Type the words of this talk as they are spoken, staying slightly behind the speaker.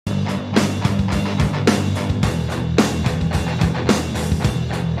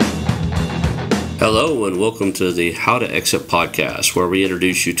Hello, and welcome to the How to Exit podcast, where we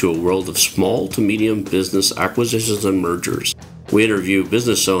introduce you to a world of small to medium business acquisitions and mergers. We interview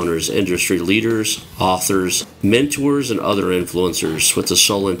business owners, industry leaders, authors, mentors, and other influencers with the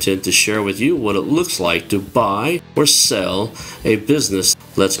sole intent to share with you what it looks like to buy or sell a business.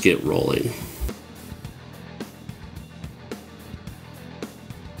 Let's get rolling.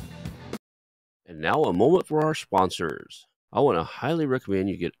 And now a moment for our sponsors. I want to highly recommend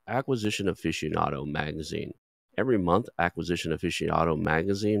you get Acquisition Aficionado magazine. Every month, Acquisition Aficionado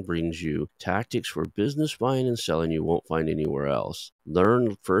magazine brings you tactics for business buying and selling you won't find anywhere else.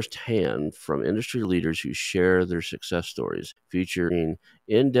 Learn firsthand from industry leaders who share their success stories, featuring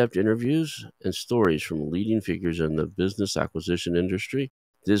in-depth interviews and stories from leading figures in the business acquisition industry.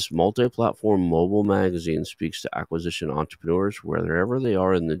 This multi-platform mobile magazine speaks to acquisition entrepreneurs wherever they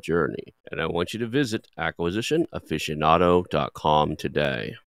are in the journey. And I want you to visit acquisitionaficionado.com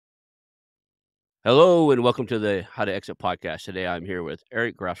today. Hello, and welcome to the How to Exit podcast. Today I'm here with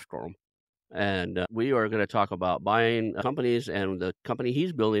Eric Grafstrom, and we are going to talk about buying companies and the company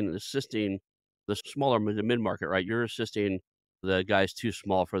he's building and assisting the smaller mid-market, right? You're assisting the guys too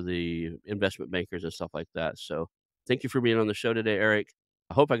small for the investment bankers and stuff like that. So thank you for being on the show today, Eric.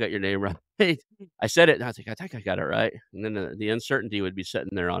 I hope I got your name right. I said it, and I think I got it right. And then the uncertainty would be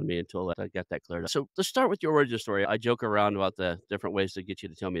sitting there on me until I got that cleared up. So let's start with your origin story. I joke around about the different ways to get you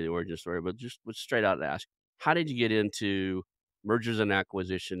to tell me the origin story, but just straight out and ask, how did you get into mergers and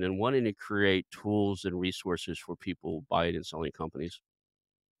acquisition and wanting to create tools and resources for people buying and selling companies?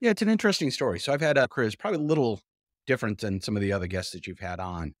 Yeah, it's an interesting story. So I've had a career that's probably a little different than some of the other guests that you've had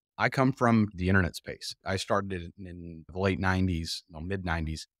on. I come from the internet space. I started in the late 90s, mid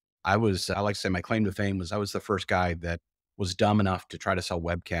 90s. I like to say my claim to fame was I was the first guy that was dumb enough to try to sell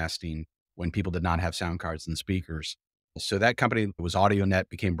webcasting when people did not have sound cards and speakers. So that company was AudioNet,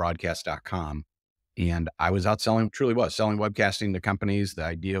 became broadcast.com. And I was out selling webcasting to companies. The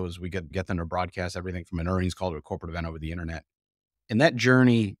idea was we get them to broadcast everything from an earnings call to a corporate event over the internet. And that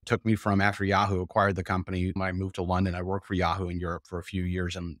journey took me from after Yahoo acquired the company. I moved to London. I worked for Yahoo in Europe for a few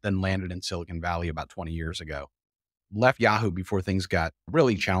years and then landed in Silicon Valley about 20 years ago. Left Yahoo before things got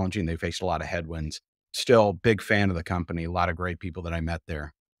really challenging. They faced a lot of headwinds. Still big fan of the company, a lot of great people that I met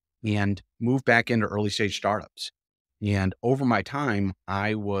there, and moved back into early stage startups. And over my time,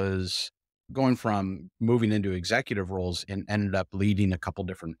 I was going from moving into executive roles and ended up leading a couple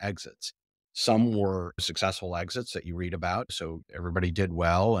different exits. Some were successful exits that you read about. So everybody did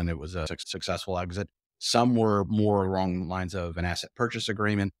well and it was a successful exit. Some were more along the lines of an asset purchase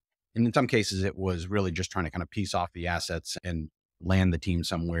agreement. And in some cases, it was really just trying to kind of piece off the assets and land the team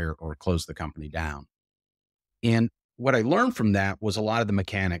somewhere or close the company down. And what I learned from that was a lot of the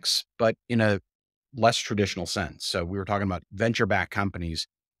mechanics, but in a less traditional sense. So we were talking about venture-backed companies.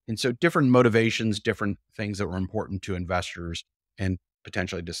 And so different motivations, different things that were important to investors and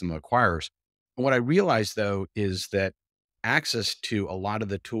potentially to some acquirers. And what I realized though, is that access to a lot of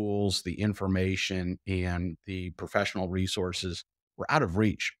the tools, the information, and the professional resources were out of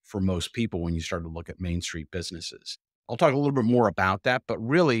reach for most people when you start to look at Main Street businesses. I'll talk a little bit more about that, but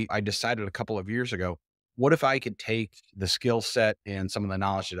really I decided a couple of years ago, what if I could take the skill set and some of the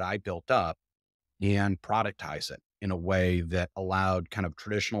knowledge that I built up and productize it in a way that allowed kind of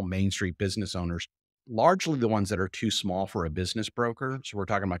traditional Main Street business owners, largely the ones that are too small for a business broker. So we're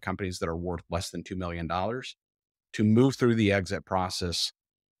talking about companies that are worth less than $2 million to move through the exit process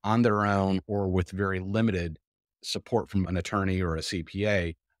on their own or with very limited support from an attorney or a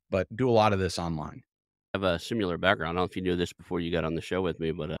CPA, but do a lot of this online. I have a similar background. I don't know if you knew this before you got on the show with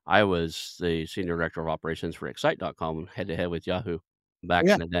me, but I was the senior director of operations for Excite.com, head to head with Yahoo back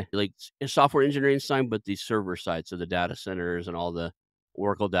Yeah. in the day. Like software engineering side, but the server side, so the data centers and all the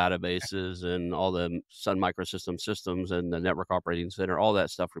Oracle databases and all the Sun Microsystem systems and the network operating center, all that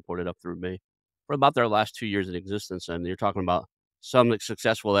stuff reported up through me for about their last 2 years in existence. And you're talking about some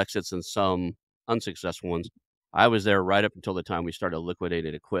successful exits and some unsuccessful ones. I was there right up until the time we started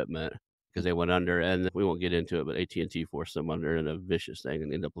liquidating equipment because they went under, and we won't get into it, but AT&T forced them under in a vicious thing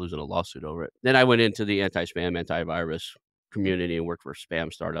and ended up losing a lawsuit over it. Then I went into the anti-spam, antivirus community and worked for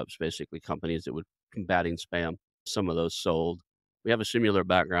spam startups, basically companies that would combating spam. Some of those sold. We have a similar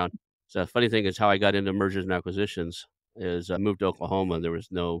background. So the funny thing is how I got into mergers and acquisitions is I moved to Oklahoma. There was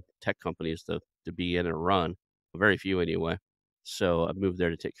no tech companies to be in or run, very few anyway. So I moved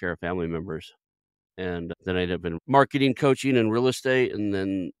there to take care of family members. And then I ended up in marketing, coaching, and real estate, and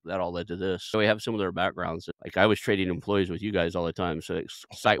then that all led to this. So we have similar backgrounds. Like I was trading employees with you guys all the time. So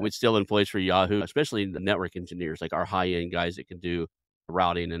Excite would steal employees for Yahoo, especially the network engineers, like our high-end guys that can do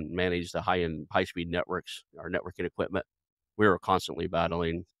routing and manage the high-end, high-speed networks, our networking equipment. we were constantly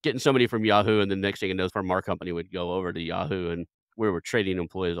battling, getting somebody from Yahoo, and the next thing you know, from our company would go over to Yahoo, and we were trading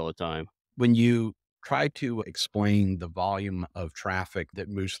employees all the time. When you try to explain the volume of traffic that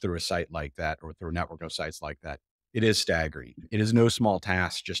moves through a site like that or through a network of sites like that, it is staggering. It is no small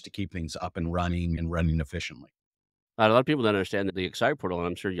task just to keep things up and running efficiently. A lot of people don't understand that the Excite portal, and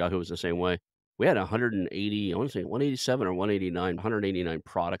I'm sure Yahoo was the same way. We had 180, I want to say 187 or 189, 189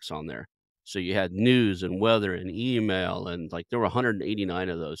 products on there. So you had news and weather and email, and like there were 189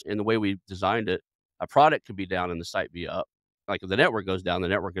 of those. And the way we designed it, a product could be down and the site be up. Like if the network goes down, the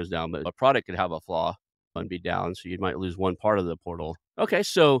network goes down, but a product could have a flaw and be down. So you might lose one part of the portal. Okay,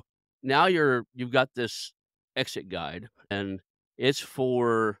 so now you've got this exit guide, and it's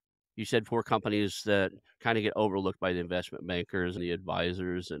for, you said, for companies that kinda get overlooked by the investment bankers and the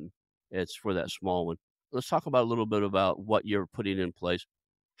advisors, and it's for that small one. Let's talk about a little bit about what you're putting in place.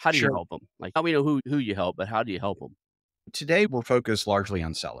 How do you Sure. help them? Like, how we know who you help, but how do you help them? Today, we're focused largely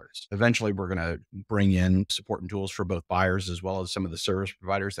on sellers. Eventually, we're going to bring in support and tools for both buyers as well as some of the service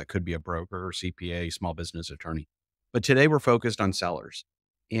providers that could be a broker, CPA, small business attorney. But today, we're focused on sellers.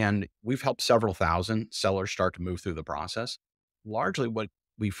 And we've helped several thousand sellers start to move through the process. Largely, what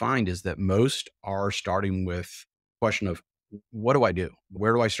we find is that most are starting with the question of, what do I do?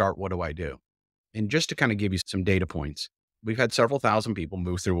 Where do I start? What do I do? And just to kind of give you some data points, we've had several thousand people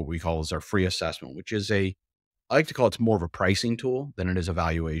move through what we call as our free assessment, which is I like to call it more of a pricing tool than it is a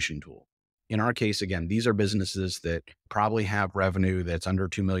valuation tool. In our case, again, these are businesses that probably have revenue that's under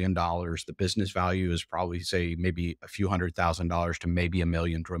 $2 million. The business value is probably, say, maybe a few $100,000 to maybe a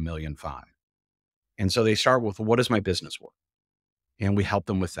million to $1.5 million. And so they start with, what is my business worth? And we help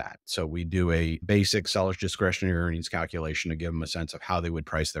them with that. So we do a basic seller's discretionary earnings calculation to give them a sense of how they would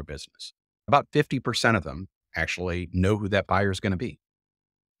price their business. About 50% of them actually know who that buyer is going to be.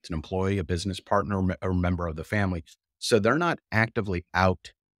 It's an employee, a business partner, or member of the family. So they're not actively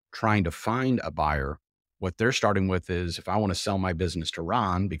out trying to find a buyer. What they're starting with is, if I want to sell my business to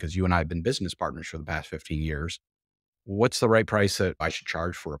Ron, because you and I have been business partners for the past 15 years, what's the right price that I should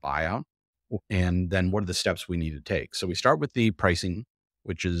charge for a buyout? And then what are the steps we need to take? So we start with the pricing,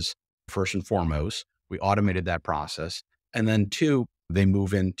 which is first and foremost. We automated that process. And then two, they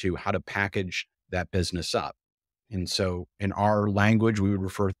move into how to package that business up. And so in our language, we would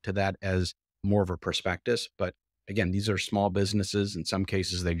refer to that as more of a prospectus. But again, these are small businesses. In some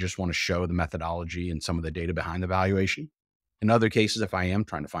cases, they just want to show the methodology and some of the data behind the valuation. In other cases, if I am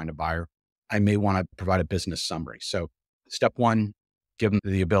trying to find a buyer, I may want to provide a business summary. So step one, give them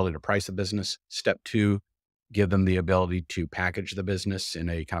the ability to price the business. Step two, give them the ability to package the business in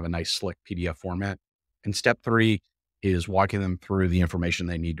a kind of a nice, slick PDF format. And step three is walking them through the information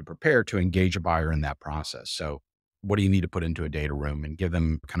they need to prepare to engage a buyer in that process. So what do you need to put into a data room, and give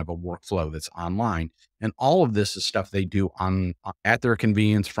them kind of a workflow that's online. And all of this is stuff they do at their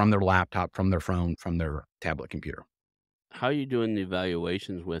convenience, from their laptop, from their phone, from their tablet computer. How are you doing the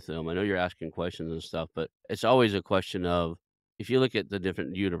evaluations with them? I know you're asking questions and stuff, but it's always a question of, if you look at the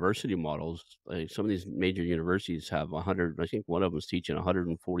different university models, like some of these major universities have 100, I think one of them is teaching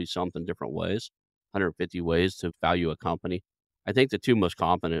 140 something different ways, 150 ways to value a company. I think the two most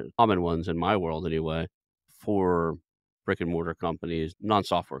common ones in my world anyway, for brick and mortar companies,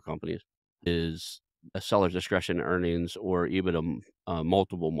 non-software companies, is a seller's discretion earnings or even a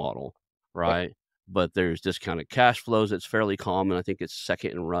multiple model, right? But there's discounted cash flows that's fairly common. I think it's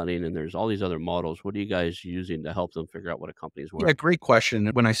second in running, and there's all these other models. What are you guys using to help them figure out what a company's worth? Yeah, great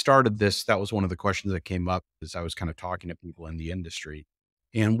question. When I started this, that was one of the questions that came up as I was kind of talking to people in the industry.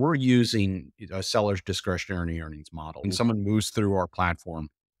 And we're using a seller's discretionary earnings model. When Mhm, someone moves through our platform,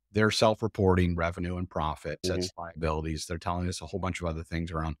 they're self-reporting revenue and profit, mhm. sets liabilities. They're telling us a whole bunch of other things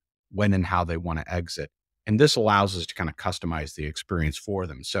around when and how they want to exit. And this allows us to kind of customize the experience for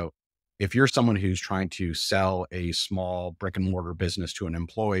them. So if you're someone who's trying to sell a small brick and mortar business to an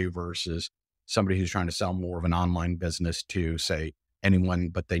employee versus somebody who's trying to sell more of an online business to, say, anyone,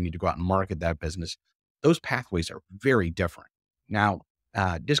 but they need to go out and market that business, those pathways are very different. Now,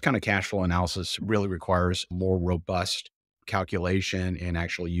 discounted cash flow analysis really requires more robust calculation and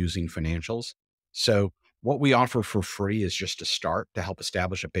actually using financials. So what we offer for free is just a start to help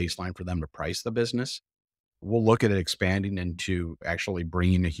establish a baseline for them to price the business. We'll look at it expanding into actually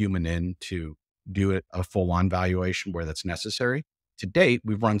bringing a human in to do it a full on valuation where that's necessary. To date,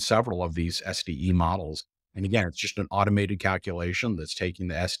 we've run several of these SDE models. And again, it's just an automated calculation that's taking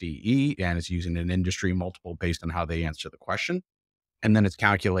the SDE and is using an industry multiple based on how they answer the question. And then it's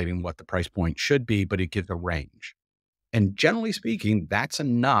calculating what the price point should be, but it gives a range. And generally speaking, that's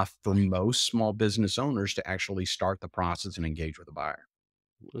enough for most small business owners to actually start the process and engage with a buyer.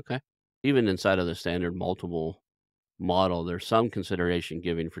 Okay. Even inside of the standard multiple model, there's some consideration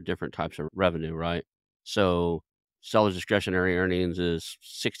given for different types of revenue, right? So seller's discretionary earnings is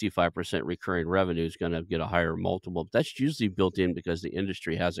 65% recurring revenue is going to get a higher multiple. That's usually built in because the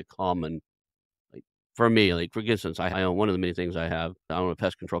industry has a common, like for me, like for instance, I own one of the many things I have. I own a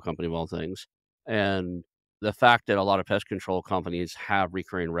pest control company of all things. And the fact that a lot of pest control companies have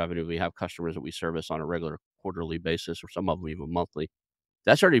recurring revenue, we have customers that we service on a regular quarterly basis, or some of them even monthly,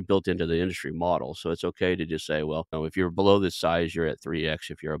 that's already built into the industry model, so it's okay to just say, "Well, if you're below this size, you're at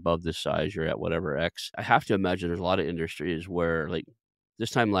 3x. If you're above this size, you're at whatever X." I have to imagine there's a lot of industries where, like, this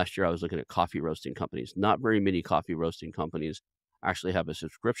time last year, I was looking at coffee roasting companies. Not very many coffee roasting companies actually have a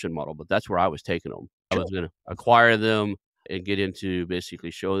subscription model, but that's where I was taking them. I Sure. was gonna acquire them and get into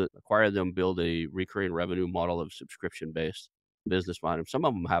basically acquire them, build a recurring revenue model of subscription-based business model. Some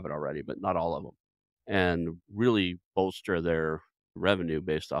of them have it already, but not all of them, and really bolster their revenue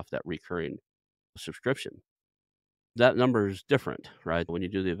based off that recurring subscription. That number is different, right? When you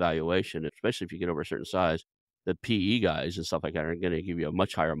do the evaluation, especially if you get over a certain size, the PE guys and stuff like that are going to give you a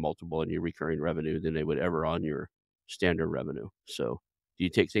much higher multiple in your recurring revenue than they would ever on your standard revenue. So, do you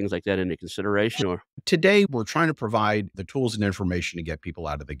take things like that into consideration or? Today, we're trying to provide the tools and information to get people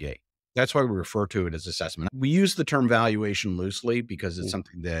out of the gate. That's why we refer to it as assessment. We use the term valuation loosely because it's Mm.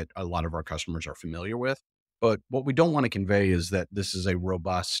 something that a lot of our customers are familiar with. But what we don't want to convey is that this is a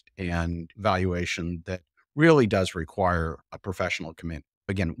robust and valuation that really does require a professional commitment.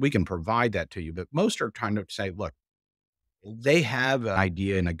 Again, we can provide that to you, but most are trying to say, look, they have an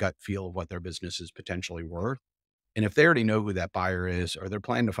idea and a gut feel of what their business is potentially worth. And if they already know who that buyer is, or they're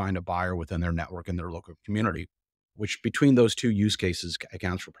planning to find a buyer within their network in their local community, which between those two use cases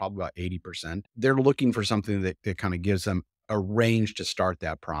accounts for probably about 80%, they're looking for something that kind of gives them a range to start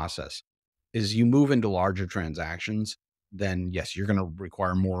that process. As you move into larger transactions, then yes, you're going to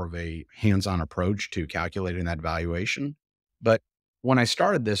require more of a hands on approach to calculating that valuation. But when I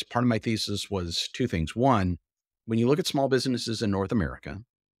started this, part of my thesis was two things. One, when you look at small businesses in North America,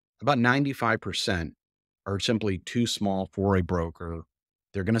 about 95% are simply too small for a broker.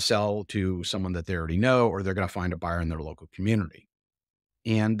 They're going to sell to someone that they already know, or they're going to find a buyer in their local community.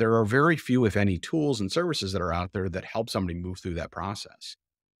 And there are very few, if any, tools and services that are out there that help somebody move through that process.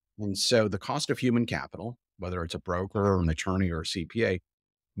 And so the cost of human capital, whether it's a broker or an attorney or a CPA,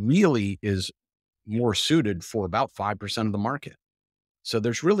 really is more suited for about 5% of the market. So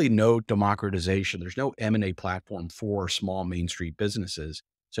there's really no democratization. There's no M&A platform for small Main Street businesses.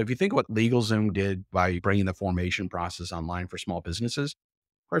 So if you think what LegalZoom did by bringing the formation process online for small businesses,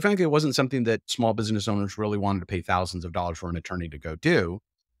 quite frankly, it wasn't something that small business owners really wanted to pay thousands of dollars for an attorney to go do.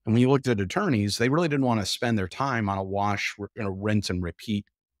 And when you looked at attorneys, they really didn't want to spend their time on a rinse and repeat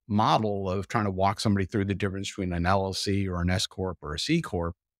model of trying to walk somebody through the difference between an LLC or an S corp or a C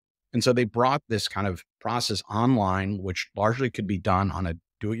corp. And so they brought this kind of process online, which largely could be done on a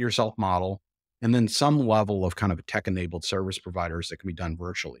do it yourself model, and then some level of kind of tech enabled service providers that can be done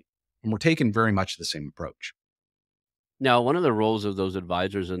virtually. And we're taking very much the same approach. Now, one of the roles of those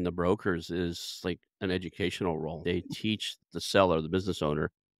advisors and the brokers is like an educational role. They teach the seller, the business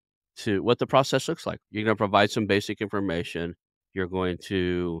owner, to what the process looks like. You're going to provide some basic information. You're going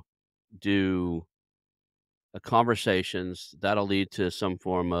to do conversations that'll lead to some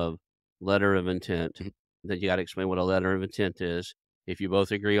form of letter of intent. Mhm. Then you got to explain what a letter of intent is. If you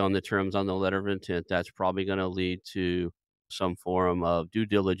both agree on the terms on the letter of intent, that's probably going to lead to some form of due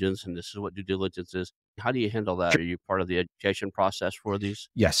diligence. And this is what due diligence is. How do you handle that? Are you part of the education process for these?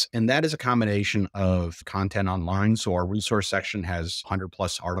 Yes. And that is a combination of content online. So our resource section has 100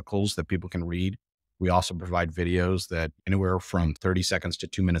 plus articles that people can read. We also provide videos that anywhere from 30 seconds to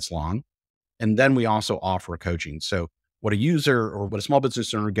 2 minutes long. And then we also offer coaching. So what a user or what a small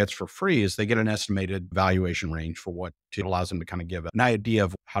business owner gets for free is they get an estimated valuation range for what it allows them to kind of give an idea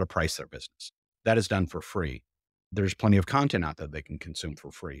of how to price their business. That is done for free. There's plenty of content out there they can consume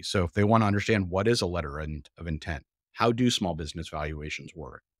for free. So if they want to understand what is a letter of intent, how do small business valuations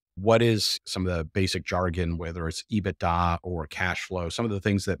work? What is some of the basic jargon, whether it's EBITDA or cash flow, some of the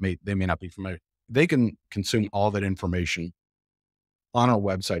things that they may not be familiar, they can consume all that information on our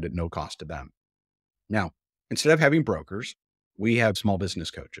website at no cost to them. Now, instead of having brokers, we have small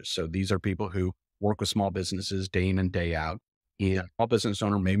business coaches. So these are people who work with small businesses day in and day out. And a small business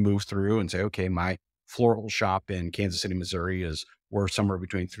owner may move through and say, okay, my floral shop in Kansas City, Missouri is worth somewhere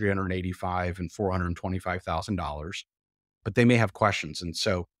between $385,000 and $425,000, but they may have questions. And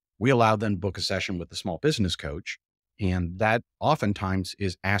so we allow them to book a session with the small business coach. And that oftentimes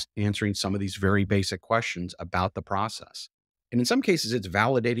is answering some of these very basic questions about the process. And in some cases, it's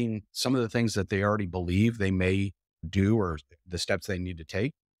validating some of the things that they already believe they may do or the steps they need to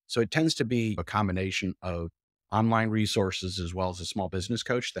take. So it tends to be a combination of online resources, as well as a small business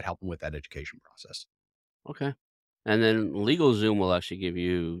coach that help them with that education process. Okay. And then LegalZoom will actually give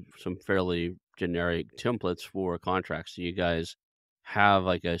you some fairly generic templates for contracts. Do you guys have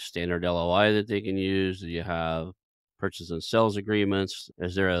like a standard LOI that they can use? Do you have purchase and sales agreements?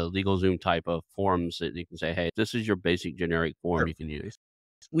 Is there a LegalZoom type of forms that you can say, hey, this is your basic generic form Sure. you can use?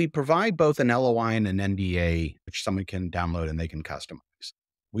 We provide both an LOI and an NDA, which someone can download and they can customize.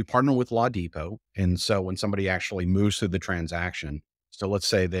 We partner with Law Depot. And so when somebody actually moves through the transaction, so let's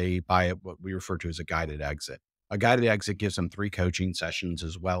say they buy what we refer to as a guided exit. A guided exit gives them 3 coaching sessions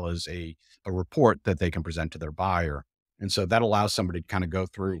as well as a report that they can present to their buyer. And so that allows somebody to kind of go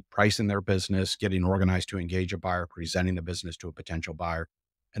through pricing their business, getting organized to engage a buyer, presenting the business to a potential buyer.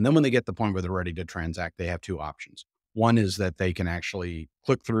 And then when they get to the point where they're ready to transact, they have 2 options. One is that they can actually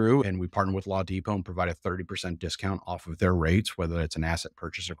click through, and we partner with Law Depot and provide a 30% discount off of their rates, whether it's an asset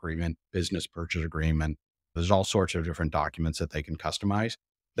purchase agreement, business purchase agreement. There's all sorts of different documents that they can customize.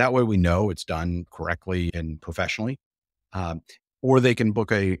 That way we know it's done correctly and professionally. Um, or they can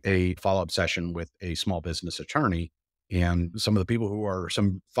book a follow up session with a small business attorney. And some of the people who are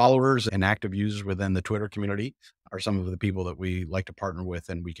some followers and active users within the Twitter community are some of the people that we like to partner with,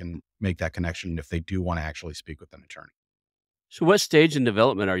 and we can make that connection if they do want to actually speak with an attorney. So what stage in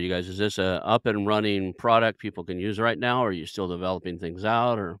development are you guys? Is this a up and running product people can use right now? Or are you still developing things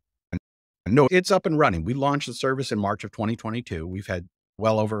out or No, it's up and running. We launched the service in March of 2022. We've had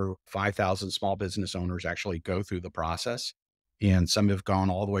well over 5,000 small business owners actually go through the process. And some have gone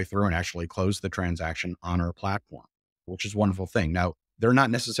all the way through and actually closed the transaction on our platform, which is a wonderful thing. Now, they're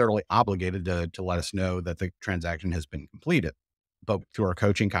not necessarily obligated to let us know that the transaction has been completed. But through our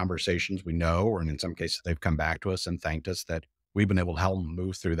coaching conversations, we know, or in some cases, they've come back to us and thanked us that we've been able to help them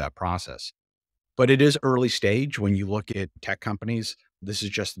move through that process. But it is early stage when you look at tech companies. This is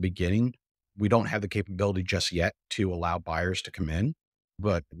just the beginning. We don't have the capability just yet to allow buyers to come in,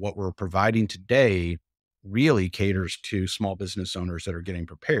 but what we're providing today really caters to small business owners that are getting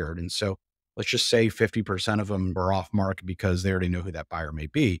prepared. And so let's just say 50% of them are off mark because they already know who that buyer may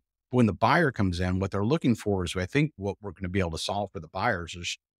be. When the buyer comes in, what they're looking for is, I think what we're going to be able to solve for the buyers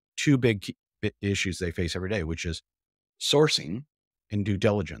is two issues they face every day, which is sourcing and due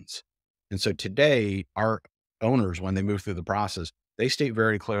diligence. And so today, our owners, when they move through the process, they state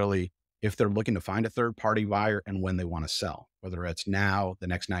very clearly if they're looking to find a third party buyer and when they want to sell, whether it's now, the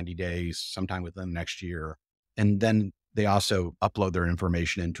next 90 days, sometime within the next year. And then they also upload their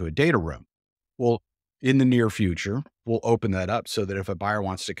information into a data room. Well, in the near future, we'll open that up so that if a buyer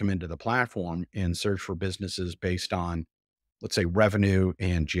wants to come into the platform and search for businesses based on, let's say, revenue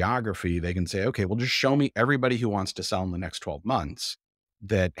and geography, they can say, okay, well, just show me everybody who wants to sell in the next 12 months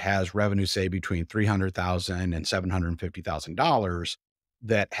that has revenue, say between $300,000 and $750,000,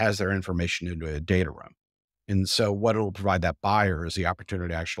 that has their information into a data room. And so what it'll provide that buyer is the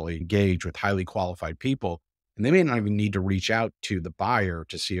opportunity to actually engage with highly qualified people. And they may not even need to reach out to the buyer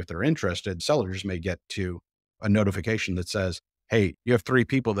to see if they're interested. Sellers may get to a notification that says, hey, you have 3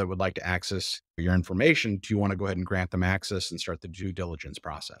 people that would like to access your information. Do you want to go ahead and grant them access and start the due diligence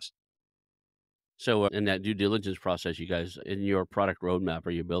process? so in that due diligence process, you guys in your product roadmap,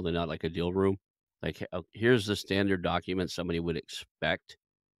 are you building out like a deal room? Like, here's the standard document somebody would expect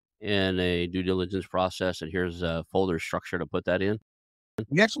in a due diligence process, and here's a folder structure to put that in.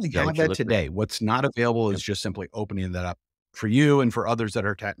 We actually Is that have what you're that looking at? today. What's not available Yep. is just simply opening that up for you and for others that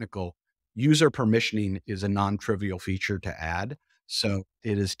are technical. User permissioning is a non-trivial feature to add. So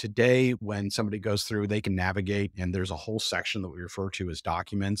it is today when somebody goes through, they can navigate, and there's a whole section that we refer to as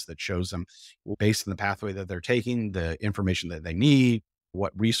documents that shows them based on the pathway that they're taking, the information that they need,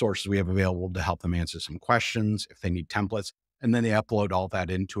 what resources we have available to help them answer some questions, if they need templates, and then they upload all that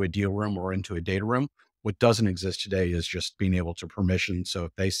into a deal room or into a data room. What doesn't exist today is just being able to permission. So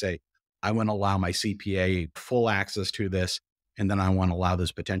if they say, I want to allow my CPA full access to this, and then I want to allow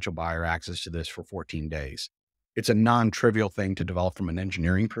this potential buyer access to this for 14 days. It's a non-trivial thing to develop from an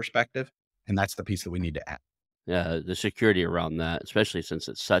engineering perspective. And that's the piece that we need to add. Yeah, the security around that, especially since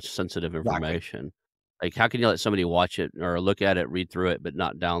it's such sensitive Exactly. information. Like, how can you let somebody watch it or look at it, read through it, but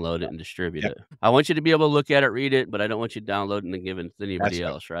not download it and distribute Yep. it? I want you to be able to look at it, read it, but I don't want you downloading and then give it to That's anybody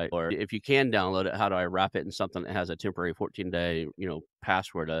right. else, right? Or if you can download it, how do I wrap it in something that has a temporary 14-day,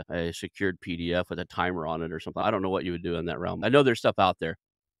 password, a secured PDF with a timer on it or something? I don't know what you would do in that realm. I know there's stuff out there.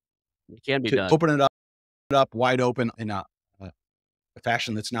 It can be To done. open it up wide open in a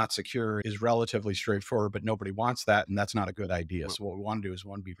fashion that's not secure is relatively straightforward, but nobody wants that. And that's not a good idea. Well, So what we want to do is we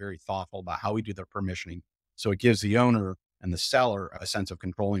want to be very thoughtful about how we do their permissioning. So it gives the owner and the seller a sense of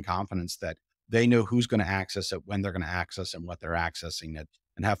control and confidence that they know who's going to access it, when they're going to access and what they're accessing it.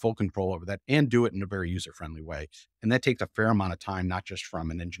 and have full control over that and do it in a very user-friendly way. And that takes a fair amount of time, not just from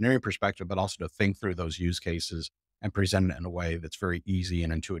an engineering perspective, but also to think through those use cases and present it in a way that's very easy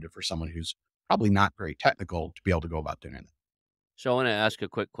and intuitive for someone who's probably not very technical to be able to go about doing it. So I want to ask a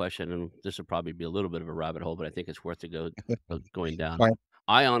quick question, and this will probably be a little bit of a rabbit hole, but I think it's worth to going down. Right.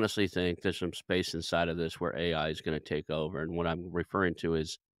 I honestly think there's some space inside of this where AI is going to take over, and what I'm referring to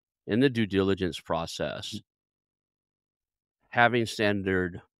is in the due diligence process, having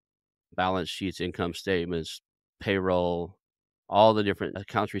standard balance sheets, income statements, payroll, all the different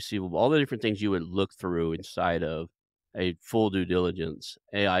accounts receivable, all the different things you would look through inside of a full due diligence.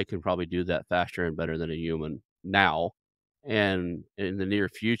 AI can probably do that faster and better than a human now. And in the near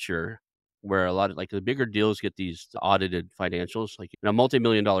future, where a lot of like the bigger deals get these audited financials, like in a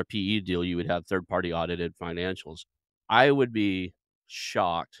multi-million dollar PE deal, you would have third party audited financials. I would be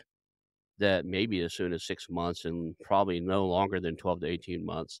shocked that maybe as soon as 6 months and probably no longer than 12 to 18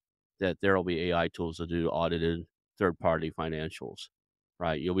 months, that there will be AI tools to do audited third-party financials,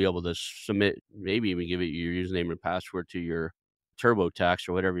 right? You'll be able to submit, maybe even give it your username and password to your TurboTax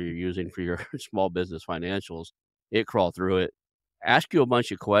or whatever you're using for your small business financials. It crawl through it, ask you a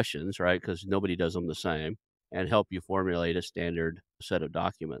bunch of questions, right? Because nobody does them the same, and help you formulate a standard set of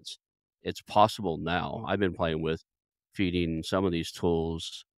documents. It's possible now. I've been playing with feeding some of these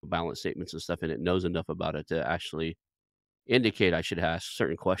tools balance statements and stuff, and it knows enough about it to actually indicate I should ask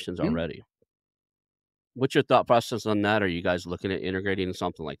certain questions Mhm. already. What's your thought process on that? Are you guys looking at integrating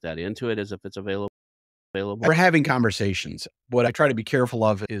something like that into it as if it's available? We're having conversations. What I try to be careful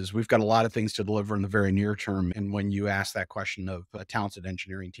of is we've got a lot of things to deliver in the very near term. And when you ask that question of a talented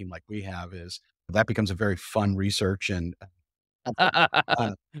engineering team like we have, is that becomes a very fun research and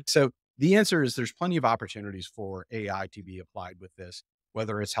Uh, so the answer is there's plenty of opportunities for AI to be applied with this,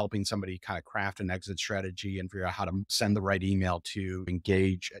 whether it's helping somebody kind of craft an exit strategy and figure out how to send the right email to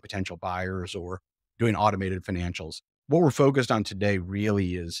engage potential buyers or doing automated financials. What we're focused on today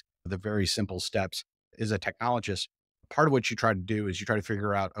really is the very simple steps. As a technologist, part of what you try to do is you try to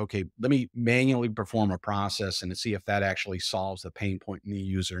figure out, okay, let me manually perform a process and to see if that actually solves the pain point the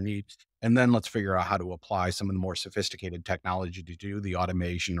user needs. And then let's figure out how to apply some of the more sophisticated technology to do the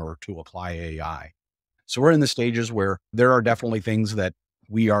automation or to apply AI. So we're in the stages where there are definitely things that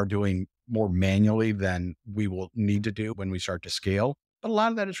we are doing more manually than we will need to do when we start to scale. But a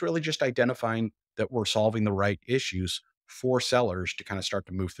lot of that is really just identifying that we're solving the right issues for sellers to kind of start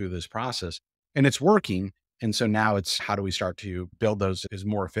to move through this process. And it's working. And so now it's how do we start to build those as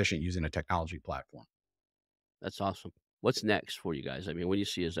more efficient using a technology platform? That's awesome. What's next for you guys? I mean, what do you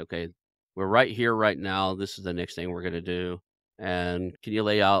see as okay, we're right here, right now. This is the next thing we're going to do. And can you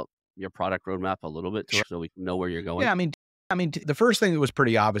lay out your product roadmap a little bit to us so we can know where you're going? The first thing that was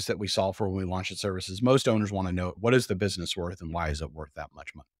pretty obvious that we solved for when we launched the service is most owners want to know what is the business worth and why is it worth that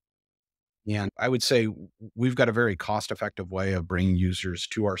much money? And I would say we've got a very cost effective way of bringing users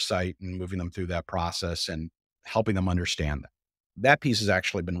to our site and moving them through that process and helping them understand that. That piece has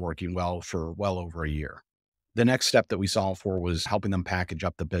actually been working well for well over a year. The next step that we solved for was helping them package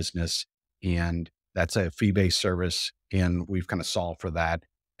up the business. And that's a fee based service. And we've kind of solved for that.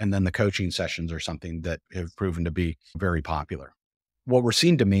 And then the coaching sessions are something that have proven to be very popular. What we're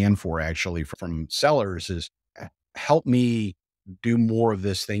seeing demand for actually from sellers is help me do more of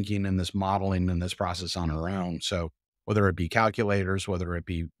this thinking and this modeling and this process on our own. So whether it be calculators, whether it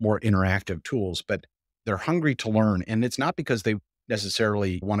be more interactive tools, but they're hungry to learn. And it's not because they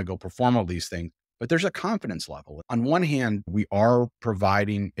necessarily want to go perform all these things, but there's a confidence level. On one hand, we are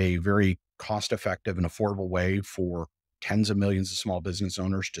providing a very cost effective and affordable way for tens of millions of small business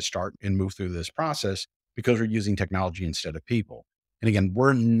owners to start and move through this process because we're using technology instead of people. And again,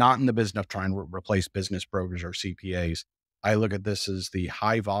 we're not in the business of trying to replace business brokers or CPAs. I look at this as the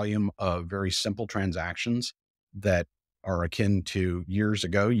high volume of very simple transactions that are akin to years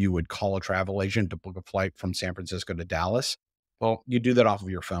ago. You would call a travel agent to book a flight from San Francisco to Dallas. Well, you do that off of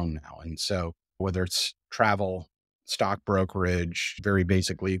your phone now. And so whether it's travel, stock brokerage, very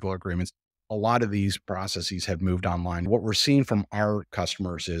basic legal agreements, a lot of these processes have moved online. What we're seeing from our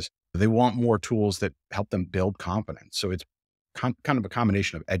customers is they want more tools that help them build confidence. So it's kind of a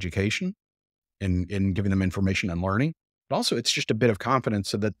combination of education in giving them information and learning, but also it's just a bit of confidence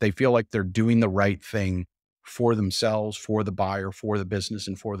so that they feel like they're doing the right thing for themselves, for the buyer, for the business,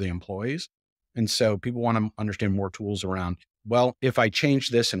 and for the employees. And so people want to understand more tools around, well, if I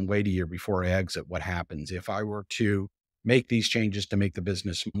change this and wait a year before I exit, what happens? If I were to make these changes to make the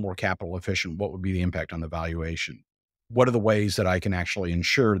business more capital efficient, what would be the impact on the valuation? What are the ways that I can actually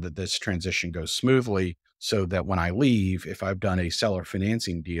ensure that this transition goes smoothly so that when I leave, if I've done a seller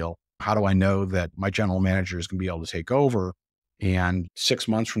financing deal, how do I know that my general manager is going to be able to take over And 6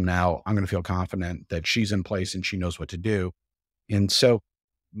 months from now, I'm going to feel confident that she's in place and she knows what to do. And so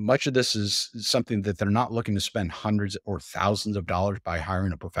much of this is something that they're not looking to spend hundreds or thousands of dollars by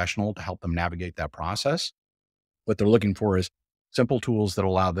hiring a professional to help them navigate that process. What they're looking for is simple tools that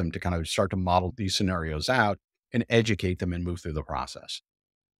allow them to kind of start to model these scenarios out and educate them and move through the process.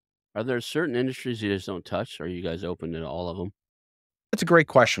 Are there certain industries you just don't touch? Or are you guys open to all of them? That's a great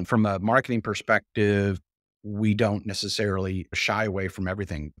question. From a marketing perspective, we don't necessarily shy away from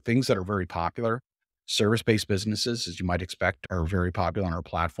everything. Things that are very popular, service-based businesses, as you might expect, are very popular on our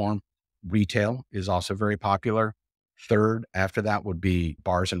platform. Retail is also very popular. Third, after that would be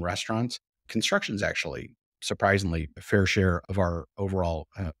bars and restaurants. Construction is actually surprisingly a fair share of our overall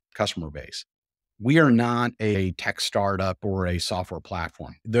customer base. We are not a tech startup or a software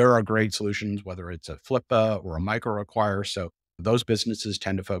platform. There are great solutions, whether it's a Flippa or a micro acquire. So those businesses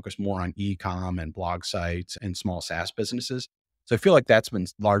tend to focus more on e-com and blog sites and small SaaS businesses. So I feel like that's been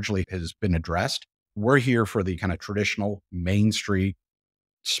largely has been addressed. We're here for the kind of traditional Main Street,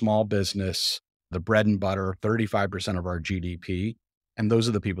 small business, the bread and butter, 35% of our GDP. And those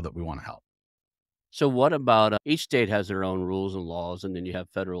are the people that we want to help. So what about, each state has their own rules and laws, and then you have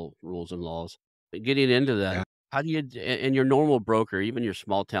federal rules and laws. Getting into that, Yeah. how do you d and your normal broker, even your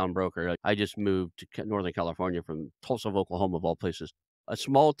small town broker, I just moved to Northern California from Tulsa, Oklahoma, of all places. A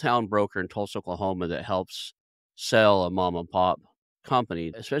small town broker in Tulsa, Oklahoma that helps sell a mom and pop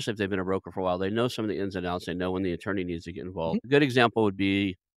company, especially if they've been a broker for a while, they know some of the ins and outs. They know when the attorney needs to get involved. Mhm. A good example would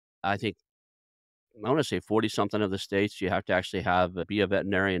be, I think I wanna say 40 something of the states, you have to actually be a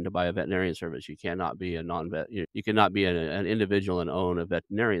veterinarian to buy a veterinarian service. You cannot be a non-vet. You cannot be an individual and own a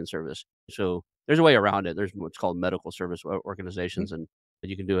veterinarian service. So, there's a way around it. There's what's called medical service Mhm. organizations, and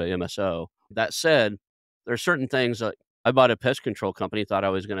you can do a MSO. That said, there are certain things that I bought a pest control company, thought I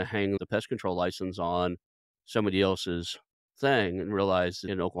was gonna hang the pest control license on somebody else's thing, and realized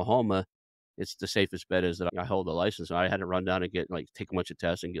in Oklahoma, it's the safest bet is that I hold the license. I had to run down and take a bunch of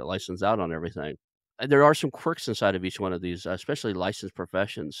tests and get licensed out on everything. There are some quirks inside of each one of these, especially licensed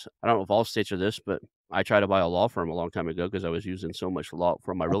professions. I don't know if all states are this, but I tried to buy a law firm a long time ago because I was using so much law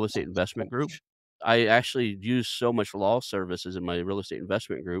from my real estate investment group. I actually used so much law services in my real estate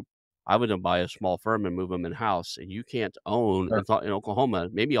investment group. I would then buy a small firm and move them in house. And you can't own Sure. in Oklahoma,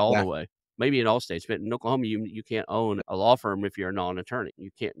 maybe all the Yeah. way, maybe in all states, but in Oklahoma, you can't own a law firm if you're a non-attorney.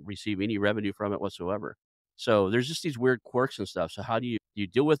 You can't receive any revenue from it whatsoever. So there's just these weird quirks and stuff. So how do you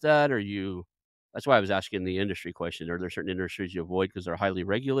deal with that? Or you that's why I was asking the industry question. Are there certain industries you avoid because they're highly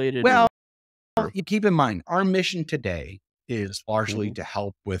regulated Well, or you keep in mind, our mission today is largely Mhm. to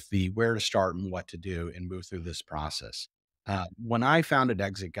help with the where to start and what to do and move through this process. When I founded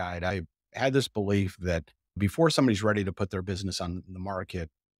Exit Guide, I had this belief that before somebody's ready to put their business on the market,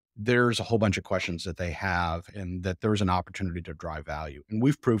 there's a whole bunch of questions that they have and that there's an opportunity to drive value. And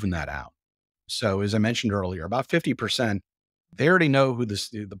we've proven that out. So as I mentioned earlier, about 50%, they already know who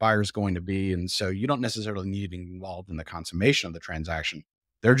the buyer is going to be. And so you don't necessarily need to be involved in the consummation of the transaction.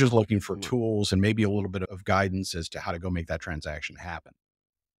 They're just looking for Mm, tools and maybe a little bit of guidance as to how to go make that transaction happen.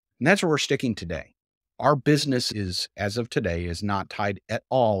 And that's where we're sticking today. Our business is, as of today, is not tied at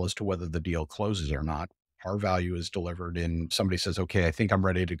all as to whether the deal closes or not. Our value is delivered in somebody says, okay, I think I'm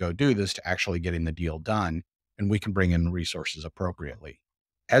ready to go do this to actually getting the deal done. And we can bring in resources appropriately.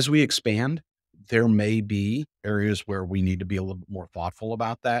 As we expand, there may be areas where we need to be a little bit more thoughtful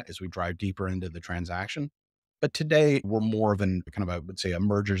about that as we drive deeper into the transaction. But today we're more of an kind of, I would say, a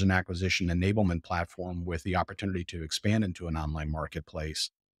mergers and acquisition enablement platform with the opportunity to expand into an online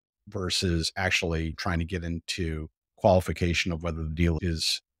marketplace versus actually trying to get into qualification of whether the deal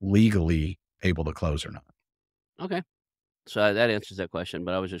is legally able to close or not. okay. So that answers that question,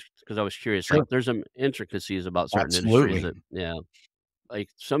 but I was just because I was curious, Sure. there's some intricacies about certain industries Absolutely. that yeah.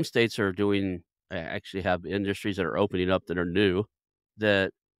 Some states are doing actually have industries that are opening up that are new,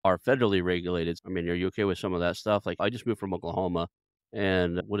 that are federally regulated. I mean, are you okay with some of that stuff? Like, I just moved from Oklahoma,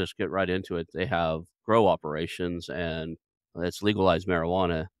 and we'll just get right into it. They have grow operations, and it's legalized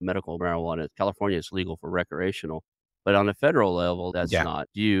marijuana, medical marijuana. California is legal for recreational, but on a federal level, that's Yeah. not.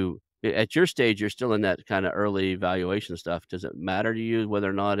 At your stage, you're still in that kind of early evaluation stuff. Does it matter to you whether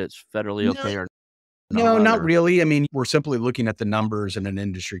or not it's federally No, okay or no, not? not Or really. I mean, we're simply looking at the numbers and an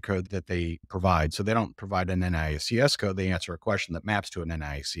industry code that they provide. So they don't provide an NICS code. They answer a question that maps to an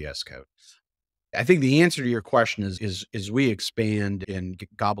NICS code. I think the answer to your question is we expand and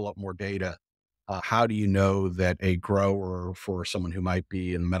gobble up more data. How do you know that a grower for someone who might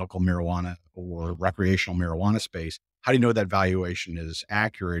be in medical marijuana or recreational marijuana space, how do you know that valuation is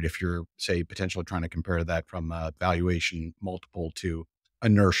accurate if you're, say, potentially trying to compare that from a valuation multiple to a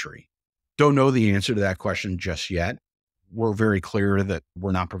nursery? Don't know the answer to that question just yet. we're very clear that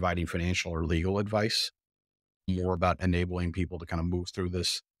we're not providing financial or legal advice, more about enabling people to kind of move through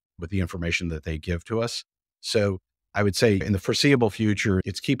this with the information that they give to us. So I would say in the foreseeable future,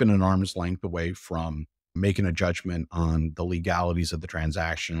 it's keeping an arm's length away from making a judgment on the legalities of the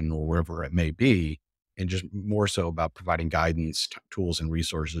transaction or wherever it may be, and just more so about providing guidance, tools, and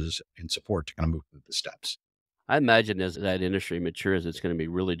resources and support to kind of move through the steps. I imagine as that industry matures, it's gonna be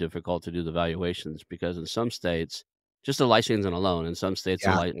really difficult to do the valuations because in some states, just the licensing alone, in some states, the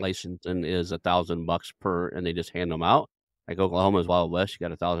Yeah. licensing is $1,000 per and they just hand them out. Like Oklahoma's Wild West, you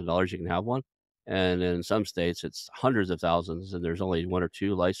got $1,000, you can have one. And in some states, it's hundreds of thousands and there's only 1 or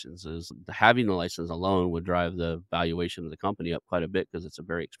 2 licenses. Having the license alone would drive the valuation of the company up quite a bit because it's a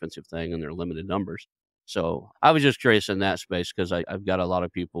very expensive thing and they're limited numbers. So I was just curious in that space because I've got a lot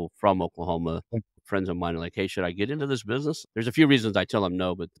of people from Oklahoma friends of mine are like, "Hey, should I get into this business?" There's a few reasons I tell them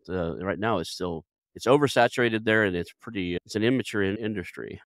no, but, right now it's oversaturated there and it's an immature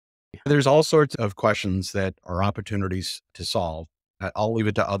industry. There's all sorts of questions that are opportunities to solve. I'll leave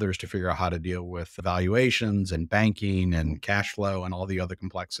it to others to figure out how to deal with valuations and banking and cash flow and all the other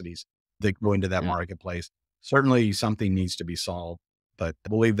complexities that go into that Yeah. marketplace. Certainly something needs to be solved, but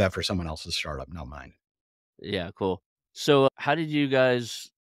we'll leave that for someone else's startup, not mine. Yeah, cool. So, how did you guys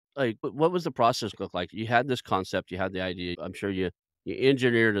like, what was the process look like? You had this concept, you had the idea. I'm sure you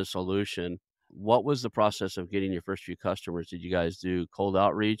engineered a solution. What was the process of getting your first few customers? Did you guys do cold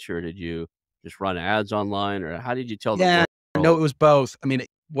outreach, or did you just run ads online, or how did you tell the Yeah, no, it world? was both. I mean,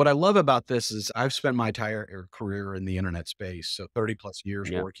 what I love about this is I've spent my entire career in the internet space. So 30 plus years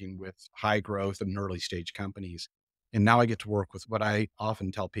Yeah. working with high growth and early stage companies. And now I get to work with what I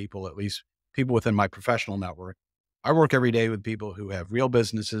often tell people, at least people within my professional network. I work every day with people who have real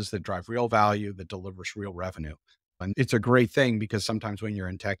businesses that drive real value, that delivers real revenue. And it's a great thing because sometimes when you're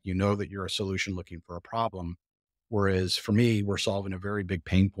in tech, you know that you're a solution looking for a problem. Whereas for me, we're solving a very big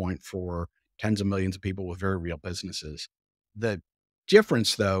pain point for tens of millions of people with very real businesses. The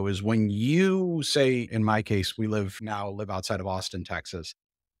difference though is when you say, in my case, we live outside of Austin, Texas.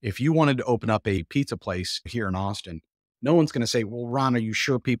 If you wanted to open up a pizza place here in Austin, no one's going to say, well, Ron, are you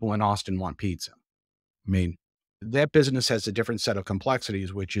sure people in Austin want pizza? I mean, that business has a different set of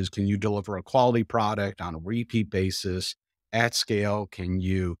complexities, which is, can you deliver a quality product on a repeat basis at scale? Can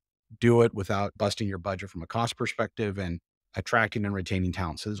you do it without busting your budget from a cost perspective and attracting and retaining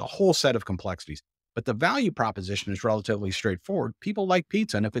talent? So there's a whole set of complexities. But the value proposition is relatively straightforward. People like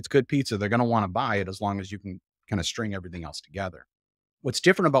pizza. And if it's good pizza, they're going to want to buy it as long as you can kind of string everything else together. What's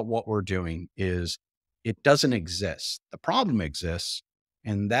different about what we're doing is it doesn't exist. The problem exists,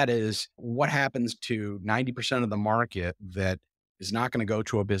 and that is what happens to 90% of the market that is not going to go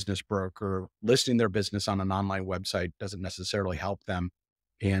to a business broker. Listing their business on an online website doesn't necessarily help them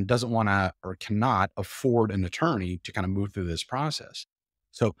and doesn't want to or cannot afford an attorney to kind of move through this process.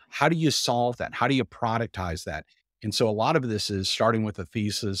 So, how do you solve that? How do you productize that? And so, a lot of this is starting with a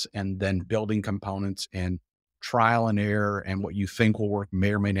thesis and then building components and trial and error, and what you think will work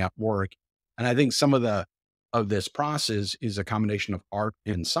may or may not work. And I think some of this process is a combination of art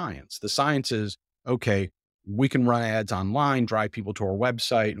and science. The science is, okay, we can run ads online, drive people to our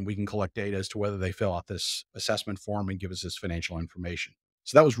website, and we can collect data as to whether they fill out this assessment form and give us this financial information.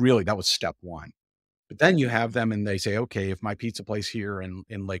 So that was step one. But then you have them and they say, okay, if my pizza place here in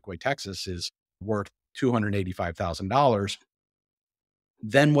Lakeway, Texas is worth $285,000,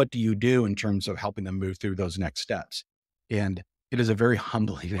 then what do you do in terms of helping them move through those next steps? And it is a very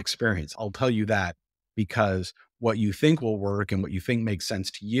humbling experience. I'll tell you that, because what you think will work and what you think makes sense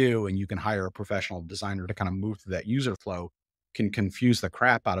to you, and you can hire a professional designer to kind of move through that user flow, can confuse the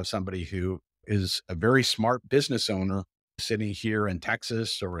crap out of somebody who is a very smart business owner sitting here in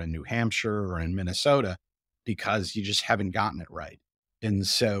Texas or in New Hampshire or in Minnesota, because you just haven't gotten it right. And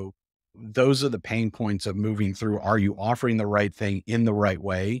so those are the pain points of moving through. Are you offering the right thing in the right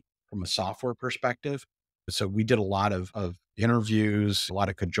way from a software perspective? So we did a lot of interviews, a lot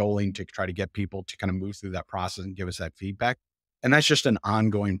of cajoling to try to get people to kind of move through that process and give us that feedback. And that's just an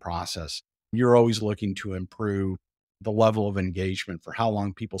ongoing process. You're always looking to improve the level of engagement for how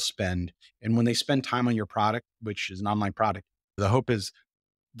long people spend. And when they spend time on your product, which is an online product, the hope is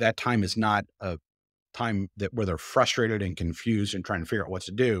that time is not a time that where they're frustrated and confused and trying to figure out what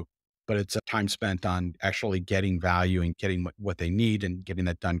to do, but it's a time spent on actually getting value and getting what they need and getting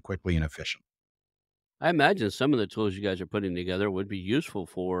that done quickly and efficient. I imagine some of the tools you guys are putting together would be useful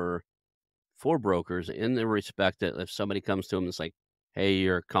for brokers in the respect that if somebody comes to them and it's like, "Hey,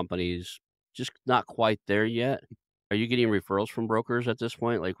 your company's just not quite there yet." Are you getting referrals from brokers at this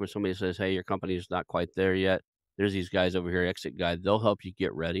point? Like where somebody says, "Hey, your company's not quite there yet. There's these guys over here, ExitGuide. They'll help you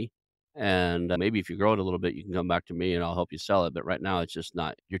get ready." And maybe if you grow it a little bit, you can come back to me and I'll help you sell it. But right now, it's just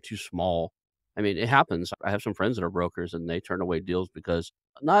not, you're too small. I mean, it happens. I have some friends that are brokers and they turn away deals because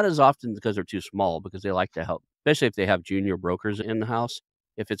not as often because they're too small, because they like to help, especially if they have junior brokers in the house.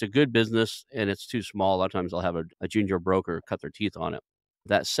 If it's a good business and it's too small, a lot of times they'll have a junior broker cut their teeth on it.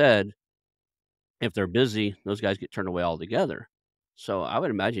 That said, if they're busy, those guys get turned away altogether. So I would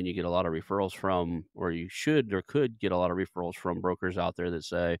imagine you get a lot of referrals from, or you should or could get a lot of referrals from brokers out there that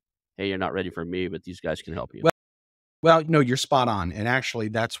say, "Hey, you're not ready for me, but these guys can help you." Well, no, you're spot on, and actually,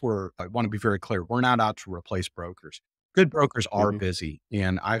 that's where I wanna be very clear, we're not out to replace brokers. Good brokers are Mhm. busy,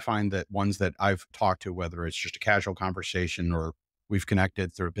 and I find that ones that I've talked to, whether it's just a casual conversation or we've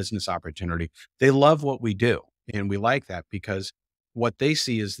connected through a business opportunity, they love what we do, and we like that because what they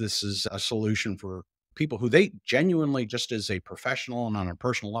see is this is a solution for people who they genuinely, just as a professional and on a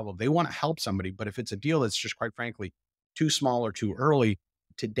personal level, they wanna help somebody, but if it's a deal that's just quite frankly too small or too early,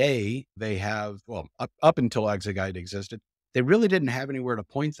 today they have, well, up until ExitGuide existed, they really didn't have anywhere to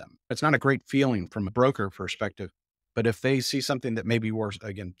point them. It's not a great feeling from a broker perspective. But if they see something that may be worth,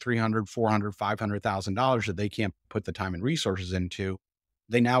 again, 300, 400, $500,000 that they can't put the time and resources into,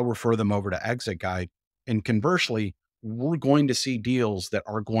 they now refer them over to ExitGuide. And conversely, we're going to see deals that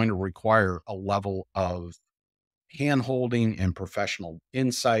are going to require a level of hand holding and professional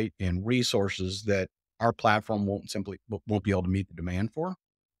insight and resources that our platform won't be able to meet the demand for.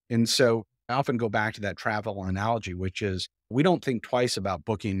 And so I often go back to that travel analogy, which is we don't think twice about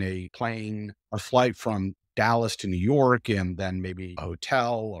booking a plane or flight from Dallas to New York and then maybe a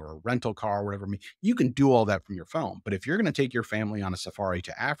hotel or a rental car, or whatever. I mean, you can do all that from your phone. But if you're going to take your family on a safari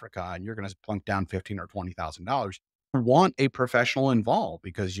to Africa and you're going to plunk down 15 or $20,000, you want a professional involved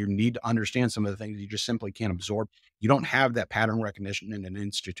because you need to understand some of the things you just simply can't absorb. You don't have that pattern recognition and an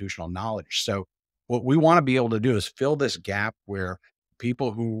institutional knowledge. So what we want to be able to do is fill this gap where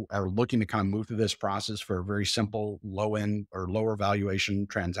people who are looking to kind of move through this process for a very simple low end or lower valuation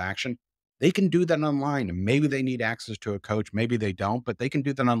transaction, they can do that online. And maybe they need access to a coach, maybe they don't, but they can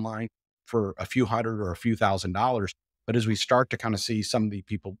do that online for a few hundred or a few $1,000s. But as we start to kind of see some of the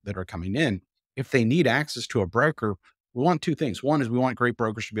people that are coming in, if they need access to a broker, we want two things. One is we want great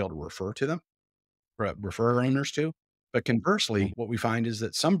brokers to be able to refer to them, refer our owners to. But conversely, Mhm. what we find is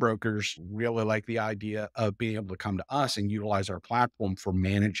that some brokers really like the idea of being able to come to us and utilize our platform for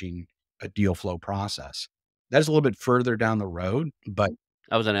managing a deal flow process. That's a little bit further down the road, but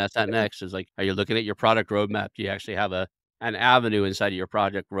I was gonna ask that next is like, are you looking at your product roadmap? Do you actually have an avenue inside of your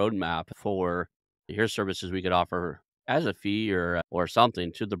project roadmap for, here's services we could offer as a fee or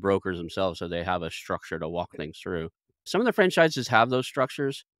something to the brokers themselves so they have a structure to walk things through? Some of the franchises have those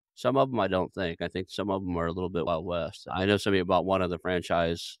structures. Some of them I don't think. I think some of them are a little bit Wild West. I know somebody about one of the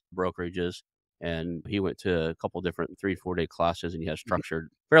franchise brokerages, and he went to a couple different 3, 4-day classes, and he has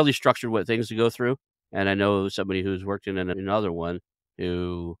fairly structured what things to go through. And I know somebody who's worked in another one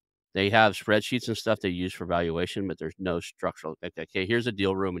who they have spreadsheets and stuff they use for valuation, but there's no structural, like, okay, here's a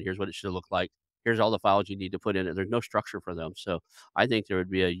deal room and here's what it should look like. Here's all the files you need to put in it. There's no structure for them. So I think there would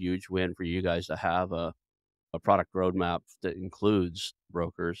be a huge win for you guys to have a product roadmap that includes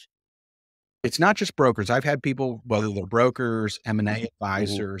brokers. it's not just brokers. I've had people, whether they're brokers, M&A Mhm.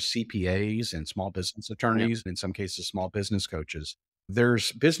 advisors, CPAs, and small business Yeah. attorneys, in some cases, small business coaches.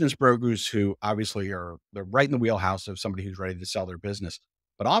 There's business brokers who obviously they're right in the wheelhouse of somebody who's ready to sell their business.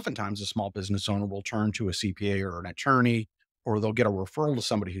 But oftentimes a small business owner will turn to a CPA or an attorney, or they'll get a referral to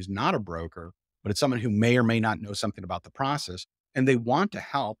somebody who's not a broker, but it's someone who may or may not know something about the process. And they want to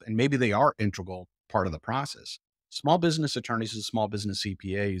help, and maybe they are integral part of the process. Small business attorneys and small business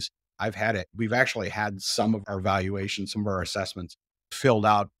CPAs, I've had it. We've actually had some of our valuations, some of our assessments filled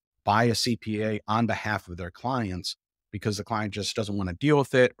out by a CPA on behalf of their clients because the client just doesn't want to deal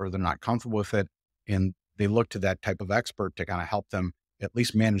with it or they're not comfortable with it. And they look to that type of expert to kind of help them at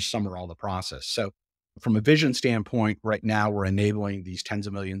least manage some or all the process. So, from a vision standpoint, right now we're enabling these tens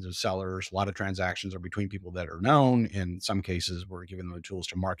of millions of sellers. A lot of transactions are between people that are known. In some cases, we're giving them the tools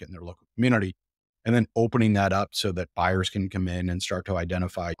to market in their local community and then opening that up so that buyers can come in and start to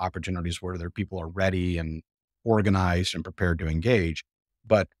identify opportunities where their people are ready and organized and prepared to engage.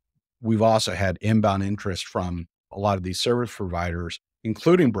 But we've also had inbound interest from a lot of these service providers,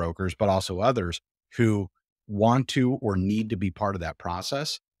 including brokers, but also others who want to or need to be part of that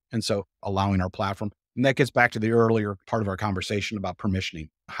process. And so allowing our platform, and that gets back to the earlier part of our conversation about permissioning.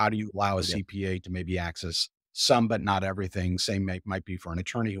 How do you allow a Yeah. CPA to maybe access some, but not everything? Same might be for an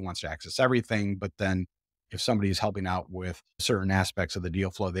attorney who wants to access everything. But then if somebody is helping out with certain aspects of the deal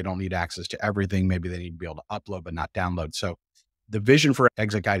flow, they don't need access to everything. Maybe they need to be able to upload, but not download. So the vision for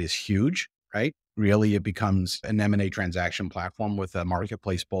Exit Guide is huge. right? Really, it becomes an M&A transaction platform with a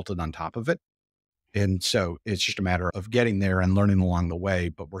marketplace bolted on top of it. And so it's just a matter of getting there and learning along the way.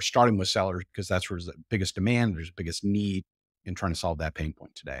 But we're starting with sellers because that's where there's the biggest demand, there's the biggest need in trying to solve that pain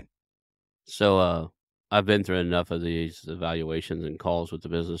point today. So, I've been through enough of these evaluations and calls with the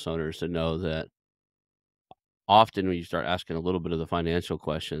business owners to know that often when you start asking a little bit of the financial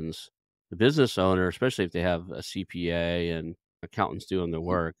questions, the business owner, especially if they have a CPA and accountants doing their Mhm.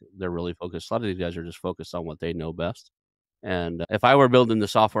 work, they're really focused. A lot of these guys are just focused on what they know best. And if I were building the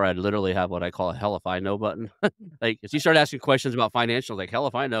software, I'd literally have what I call a hell if I know button. Like, if you start asking questions about financials, like, hell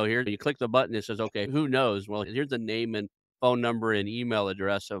if I know, here, you click the button, it says, okay, who knows? Well, here's the name and phone number and email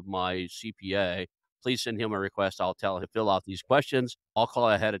address of my CPA. Please send him a request. I'll tell him to fill out these questions. I'll call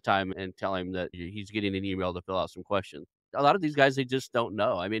ahead of time and tell him that he's getting an email to fill out some questions. A lot of these guys, they just don't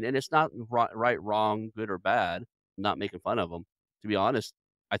know. I mean, and it's not right, wrong, good or bad. I'm not making fun of them. To be honest,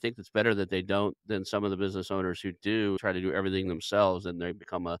 I think it's better that they don't than some of the business owners who do try to do everything themselves and they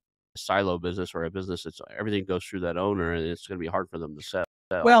become a silo business or a business that's everything goes through that owner and it's going to be hard for them to sell.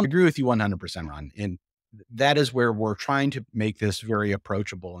 Well, I agree with you 100%, Ron. And that is where we're trying to make this very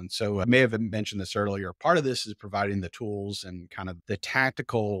approachable. And so I may have mentioned this earlier. Part of this is providing the tools and kind of the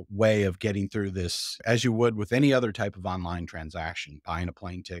tactical way of getting through this as you would with any other type of online transaction, buying a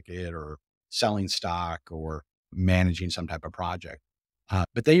plane ticket or selling stock or managing some type of project.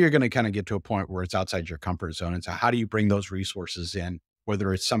 But then you're going to kind of get to a point where it's outside your comfort zone. And so, how do you bring those resources in,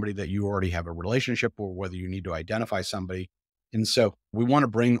 whether it's somebody that you already have a relationship or whether you need to identify somebody? And so, we want to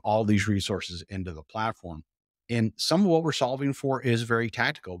bring all these resources into the platform. And some of what we're solving for is very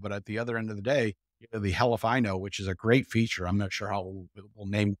tactical. But at the other end of the day, the hell if I know, which is a great feature. I'm not sure how we'll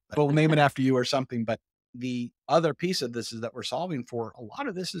name it after you or something, but the other piece of this is that we're solving for a lot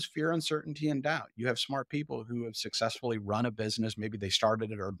of this is fear, uncertainty, and doubt. You have smart people who have successfully run a business. Maybe they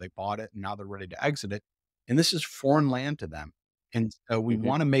started it or they bought it and now they're ready to exit it. And this is foreign land to them. And so we Hmm.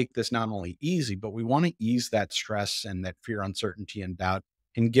 want to make this not only easy, but we want to ease that stress and that fear, uncertainty, and doubt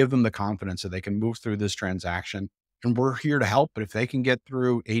and give them the confidence that they can move through this transaction. And we're here to help. But if they can get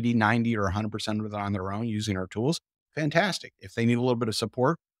through 80, 90, or 100% of it on their own using our tools, fantastic. If they need a little bit of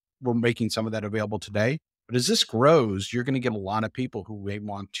support, we're making some of that available today. But as this grows, you're going to get a lot of people who may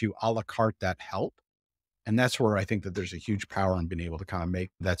want to a la carte that help. And that's where I think that there's a huge power in being able to kind of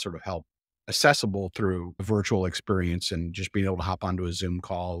make that sort of help accessible through a virtual experience and just being able to hop onto a Zoom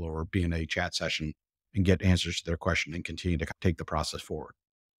call or be in a chat session and get answers to their question and continue to take the process forward.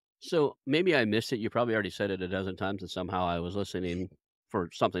 So maybe I missed it. You probably already said it a dozen times and somehow I was listening for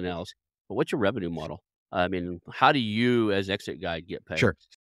something else. But what's your revenue model? I mean, how do you as Exit Guide get paid? Sure.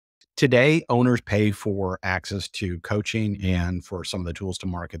 Today, owners pay for access to coaching and for some of the tools to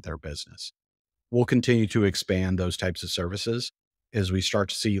market their business. We'll continue to expand those types of services as we start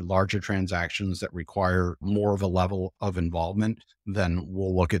to see larger transactions that require more of a level of involvement. Then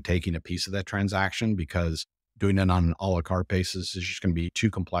we'll look at taking a piece of that transaction because doing it on an a la carte basis is just going to be too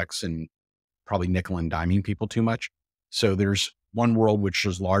complex and probably nickel and diming people too much. So there's one world, which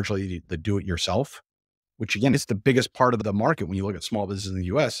is largely the do it yourself, which again, is the biggest part of the market. When you look at small business in the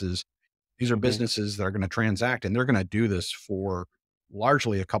US is these are Hmm. businesses that are going to transact and they're going to do this for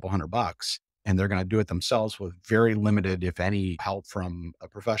largely a couple $100 and they're going to do it themselves with very limited, if any, help from a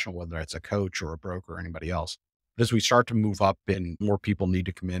professional, whether it's a coach or a broker or anybody else. But as we start to move up and more people need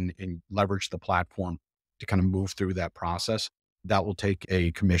to come in and leverage the platform to kind of move through that process, that will take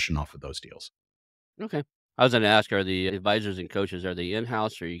a commission off of those deals. Okay. I was going to ask, are the advisors and coaches, are they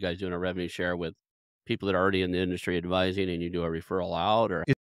in-house or are you guys doing a revenue share with people that are already in the industry advising and you do a referral out or?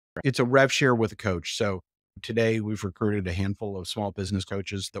 It, it's a rev share with a coach. So today we've recruited a handful of small business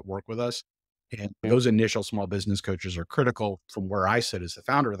coaches that work with us. And Mhm. those initial small business coaches are critical from where I sit as the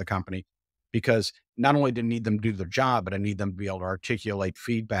founder of the company, because not only do I need them to do their job, but I need them to be able to articulate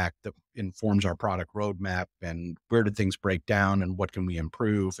feedback that informs our product roadmap and where did things break down and what can we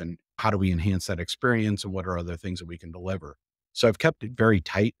improve and how do we enhance that experience and what are other things that we can deliver. So I've kept it very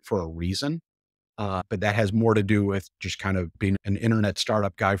tight for a reason. But that has more to do with just kind of being an internet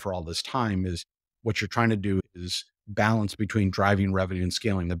startup guy for all this time is what you're trying to do is balance between driving revenue and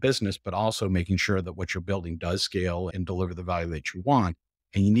scaling the business, but also making sure that what you're building does scale and deliver the value that you want.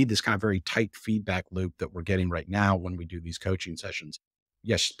 And you need this kind of very tight feedback loop that we're getting right now when we do these coaching sessions.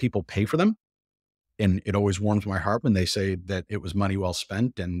 Yes, people pay for them. And it always warms my heart when they say that it was money well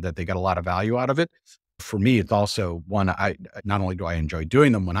spent and that they got a lot of value out of it. For me, it's also one I not only do I enjoy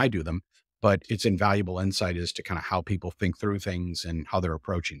doing them when I do them, but it's invaluable insight as to kind of how people think through things and how they're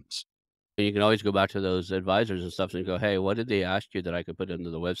approaching this. You can always go back to those advisors and stuff and go, "Hey, what did they ask you that I could put into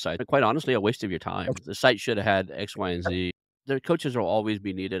the website?" And quite honestly, a waste of your time. The site should have had X, Y, and Z. The coaches will always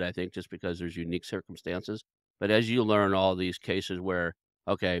be needed, I think, just because there's unique circumstances. But as you learn all these cases where,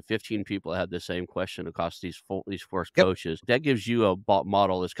 okay, 15 people had the same question across these 4 Yep. coaches, that gives you a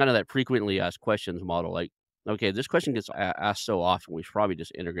model. It's kind of that frequently asked questions model. Like, okay, this question gets asked so often, we should probably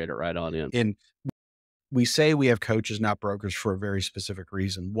just integrate it right on in. And we say we have coaches, not brokers, for a very specific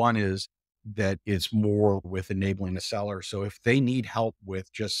reason. One is that it's more with enabling the seller. So if they need help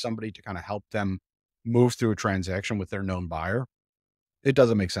with just somebody to kind of help them move through a transaction with their known buyer, it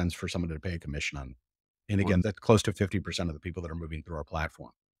doesn't make sense for someone to pay a commission on. And Or- again, that's close to 50% of the people that are moving through our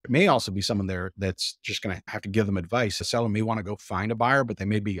platform. It may also be someone there that's just going to have to give them advice. The seller may want to go find a buyer, but they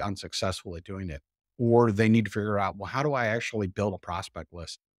may be unsuccessful at doing it. Or they need to figure out, well, how do I actually build a prospect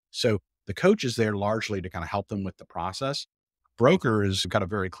list? So the coach is there largely to kind of help them with the process. Broker has got a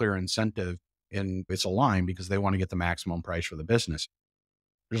very clear incentive and it's aligned because they want to get the maximum price for the business.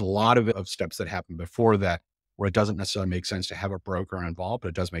 There's a lot of steps that happen before that where it doesn't necessarily make sense to have a broker involved, but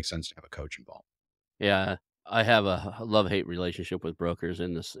it does make sense to have a coach involved. Yeah, I have a love-hate relationship with brokers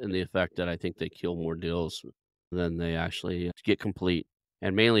in the effect that I think they kill more deals than they actually get complete,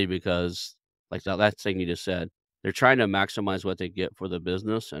 and mainly because, like that thing you just said, they're trying to maximize what they get for the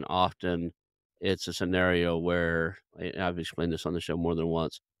business, and often it's a scenario where I've explained this on the show more than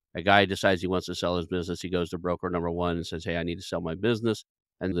once. A guy decides he wants to sell his business. He goes to broker number 1 and says, "Hey, I need to sell my business."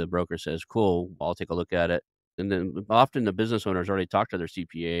 And the broker says, "Cool, I'll take a look at it." And then often the business owners already talked to their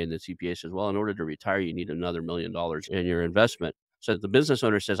CPA, and the CPA says, "Well, in order to retire, you need another $1,000,000 in your investment." So the business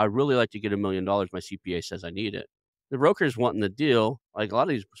owner says, "I really like to get $1,000,000. My CPA says I need it." The broker's wanting the deal, like a lot of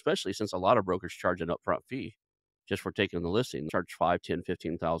these, especially since a lot of brokers charge an upfront fee just for taking the listing, charge 5, 10,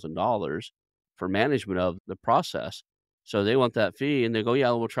 $15,000 for management of the process. So they want that fee, and they go,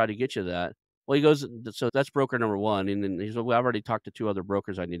 "Yeah, we'll try to get you that." Well, he goes, so that's broker number 1, and then he's like, "Well, I've already talked to 2 other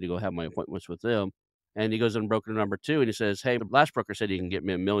brokers. I need to go have my appointments with them." And he goes in broker number 2 and he says, "Hey, the last broker said he can get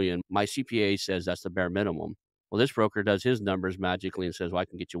me 1,000,000. My CPA says that's the bare minimum." Well, this broker does his numbers magically and says, "Well, I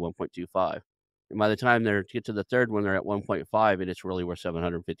can get you 1.25." And by the time they get to the third one, they're at 1.5 and it's really worth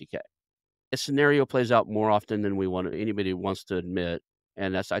 750K. This scenario plays out more often than anybody wants to admit.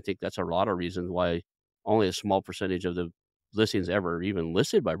 And I think that's a lot of reasons why only a small percentage of the listings ever even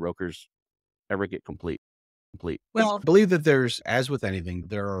listed by brokers ever get complete. Well, I believe that there's, as with anything,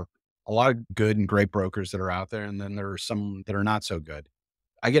 there are a lot of good and great brokers that are out there, and then there are some that are not so good.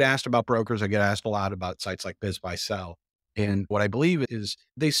 I get asked about brokers. I get asked a lot about sites like Biz Buy Sell. And what I believe is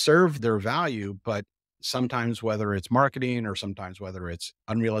they serve their value, but sometimes whether it's marketing or sometimes whether it's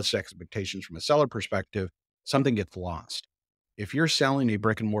unrealistic expectations from a seller perspective, something gets lost. If you're selling a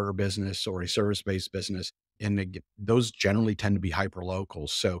brick and mortar business or a service based business, and those generally tend to be hyper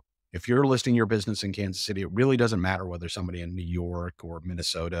locals. So if you're listing your business in Kansas City, it really doesn't matter whether somebody in New York or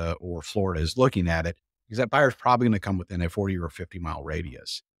Minnesota or Florida is looking at it because that buyer's probably going to come within a 40 or 50-mile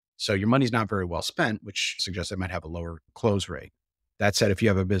radius. So your money's not very well spent, which suggests they might have a lower close rate. That said, if you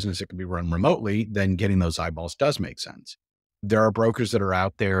have a business that can be run remotely, then getting those eyeballs does make sense. There are brokers that are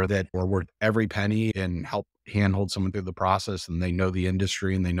out there that are worth every penny and help handhold someone through the process, and they know the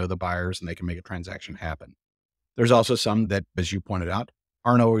industry and they know the buyers and they can make a transaction happen. There's also some that, as you pointed out,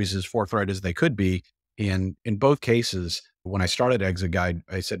 aren't always as forthright as they could be. And in both cases, when I started ExitGuide,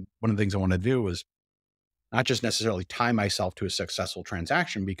 I said one of the things I want to do was not just necessarily tie myself to a successful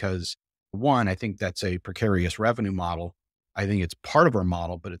transaction because one, I think that's a precarious revenue model. I think it's part of our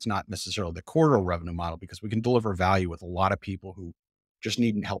model, but it's not necessarily the core of our revenue model because we can deliver value with a lot of people who just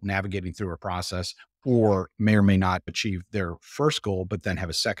need help navigating through a process or may or may not achieve their first goal, but then have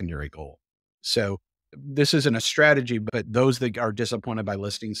a secondary goal. So this isn't a strategy, but those that are disappointed by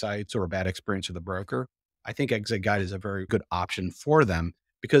listing sites or a bad experience with a broker, I think Exit Guide is a very good option for them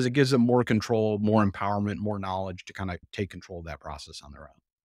because it gives them more control, more empowerment, more knowledge to kind of take control of that process on their own.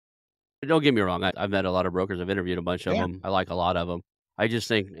 Don't get me wrong, I've met a lot of brokers, I've interviewed a bunch of Yeah. them. I like a lot of them. I just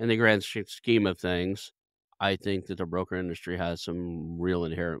think in the grand scheme of things, I think that the broker industry has some real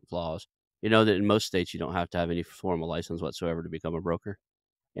inherent flaws. You know that in most states, you don't have to have any formal license whatsoever to become a broker.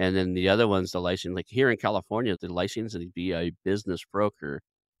 And then the other one's the license like, here in California, the license to be a business broker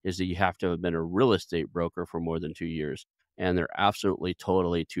is that you have to have been a real estate broker for more than 2 years, and they're absolutely,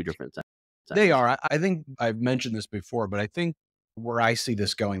 totally 2 different They things. are. I think I've mentioned this before, but I think where I see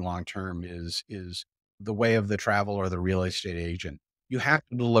this going long term is the way of the travel or the real estate agent. You have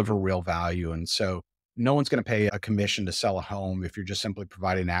to deliver real value. And so no one's going to pay a commission to sell a home if you're just simply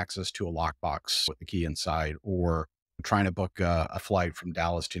providing access to a lockbox with the key inside or trying to book a flight from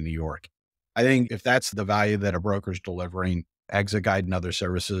Dallas to New York. I think if that's the value that a broker's delivering, Exit Guide and other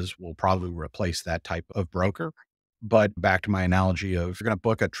services will probably replace that type of broker. But back to my analogy of, if you're going to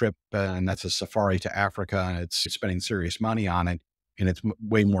book a trip and that's a safari to Africa and it's spending serious money on it and it's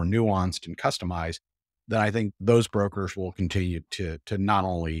way more nuanced and customized, then I think those brokers will continue to not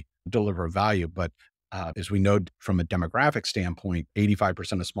only deliver value, but as we know from a demographic standpoint,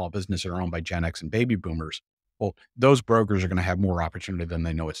 85% of small businesses are owned by Gen X and baby boomers. Well, those brokers are going to have more opportunity than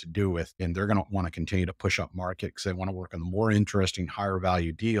they know what to do with. And they're going to want to continue to push up market because they want to work on the more interesting, higher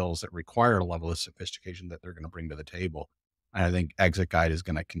value deals that require a level of sophistication that they're going to bring to the table. And I think ExitGuide is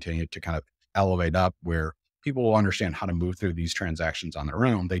going to continue to kind of elevate up where people will understand how to move through these transactions on their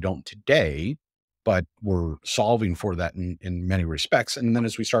own. They don't today, but we're solving for that in many respects. And then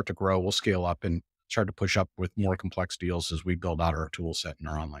as we start to grow, we'll scale up and start to push up with more complex deals as we build out our tool set and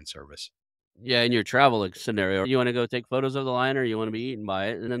our online service. Yeah, in your travel scenario, you wanna go take photos of the line or you wanna be eaten by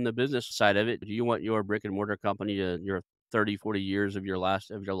it? And then the business side of it, do you want your brick and mortar company to your 30, 40 years of your life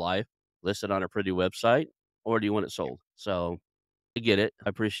listed on a pretty website, or do you want it sold? So, I get it. I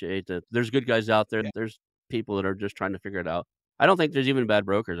appreciate that there's good guys out there. There's people that are just trying to figure it out. I don't think there's even bad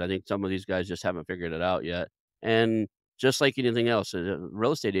brokers. I think some of these guys just haven't figured it out yet. And just like anything else,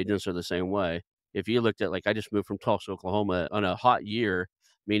 real estate agents are the same way. If you looked at, like, I just moved from Tulsa, Oklahoma on a hot year,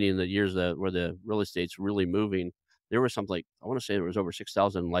 meaning the years that where the real estate's really moving, there was something like, I want to say there was over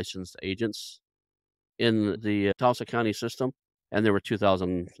 6,000 licensed agents in the Tulsa County system, and there were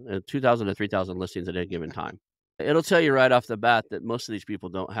 2,000 to 3,000 listings at any given time. It'll tell you right off the bat that most of these people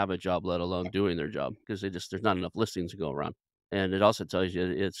don't have a job, let alone doing their job, because there's not enough listings to go around. And it also tells you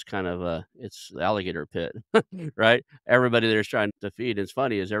it's kind of it's the alligator pit, right? Everybody there's trying to feed. It's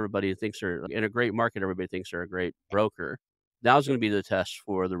funny is everybody thinks they're in a great market. Everybody thinks they're a great broker. Now's going to be the test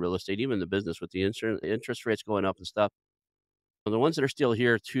for the real estate, even the business with the insurance interest rates going up and stuff. The ones that are still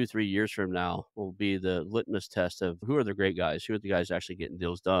here 2, 3 years from now will be the litmus test of who are the great guys, who are the guys actually getting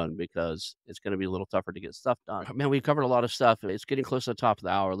deals done, because it's gonna be a little tougher to get stuff done. Man, we've covered a lot of stuff. It's getting close to the top of the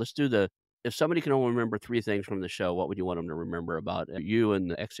hour. Let's do the if somebody can only remember 3 things from the show, what would you want them to remember about you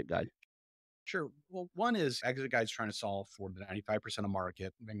and the exit guide? Sure. Well, one is Exit Guide's trying to solve for the 95% of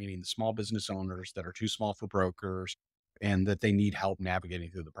market, meaning the small business owners that are too small for brokers and that they need help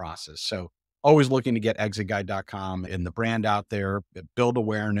navigating through the process. So always looking to get exitguide.com and the brand out there, build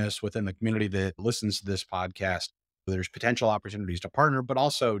awareness within the community that listens to this podcast. There's potential opportunities to partner, but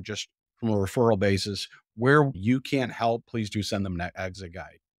also just from a referral basis, where you can't help, please do send them an Exit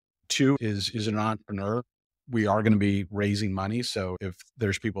Guide. Two is an entrepreneur. We are going to be raising money. So if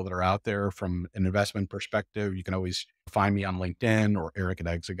there's people that are out there from an investment perspective, you can always find me on LinkedIn or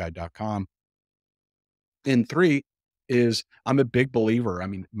eric@exitguide.com. And three is I'm a big believer. I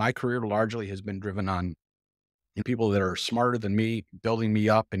mean, my career largely has been driven on people that are smarter than me, building me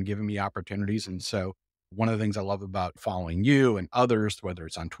up and giving me opportunities. And so one of the things I love about following you and others, whether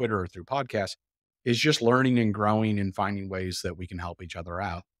it's on Twitter or through podcasts, is just learning and growing and finding ways that we can help each other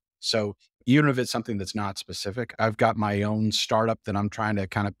out. So even if it's something that's not specific, I've got my own startup that I'm trying to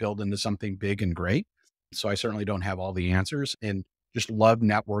kind of build into something big and great. So I certainly don't have all the answers and just love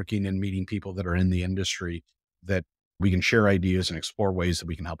networking and meeting people that are in the industry that we can share ideas and explore ways that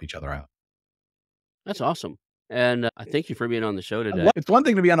we can help each other out. That's awesome. And, I thank you for being on the show today. It's one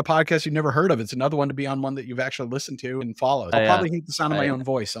thing to be on a podcast you've never heard of. It's another one to be on one that you've actually listened to and followed. I'll I, probably hate the sound of my I own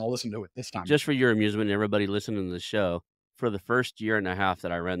voice, and I'll listen to it this time. just for your amusement and everybody listening to the show, for the first year and a half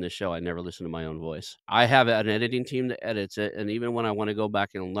that I ran this show, I never listened to my own voice. I have an editing team that edits it, and even when I wanna go back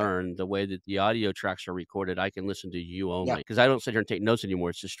and learn the way that the audio tracks are recorded, I can listen to you Yeah. only because I don't sit here and take notes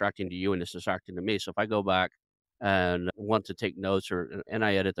anymore. It's distracting to you and it's distracting to me. So if I go back and want to take notes and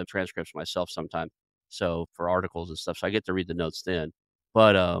I edit the transcripts myself sometimes, so for articles and stuff, so I get to read the notes then.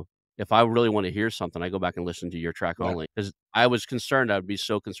 But, if I really wanna hear something, I go back and listen to your track Yeah. only because I was concerned. I would be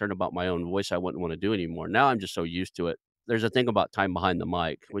so concerned about my own voice, I wouldn't wanna do anymore. Now I'm just so used to it. There's a thing about time behind the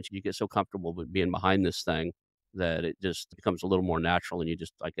mic, once you get so comfortable with being behind this thing that it just becomes a little more natural and you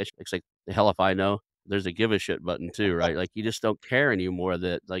just, I guess it's like, the hell if I know? There's a give a shit button too, right? Like, you just don't care anymore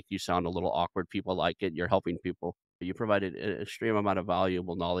that, like, you sound a little awkward, people like it, you're helping people. You provided an extreme amount of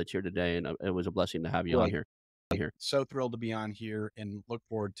valuable knowledge here today, and, it was a blessing to have you Well, on here. so thrilled to be on here and look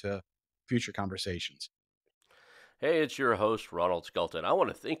forward to future conversations. Hey, it's your host, Ronald Skelton. I want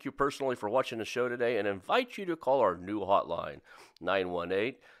to thank you personally for watching the show today and invite you to call our new hotline,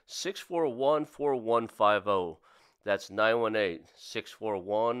 918 641 4150. That's 918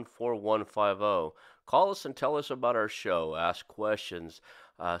 641 4150. Call us and tell us about our show, ask questions,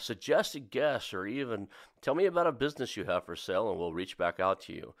 suggest guests, or even tell me about a business you have for sale, and we'll reach back out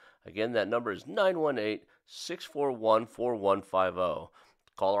to you. Again, that number is 918 641 4150.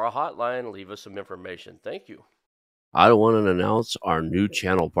 Call our hotline, leave us some information. Thank you. I want to announce our new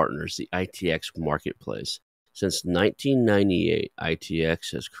channel partners, the ITX Marketplace. Since 1998,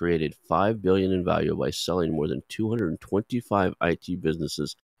 ITX has created $5 billion in value by selling more than 225 IT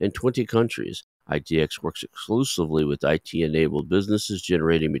businesses in 20 countries. ITX works exclusively with IT-enabled businesses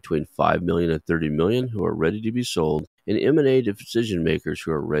generating between $5 million and $30 million who are ready to be sold, and M&A decision makers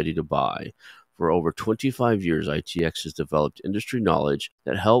who are ready to buy. For over 25 years, ITX has developed industry knowledge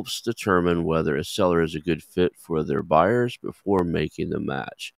that helps determine whether a seller is a good fit for their buyers before making the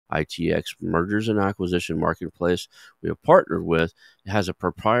match. ITX Mergers and Acquisition Marketplace we have partnered with has a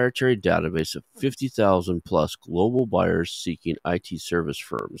proprietary database of 50,000 plus global buyers seeking IT service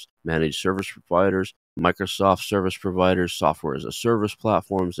firms, managed service providers, Microsoft service providers, software as a service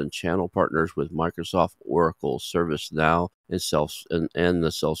platforms, and channel partners with Microsoft, Oracle, ServiceNow, and the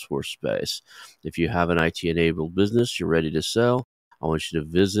Salesforce space. If you have an IT-enabled business you're ready to sell, I want you to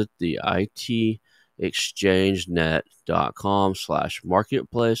visit the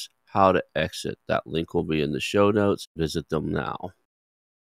itexchangenet.com/marketplace, how to exit. That link will be in the show notes. Visit them now.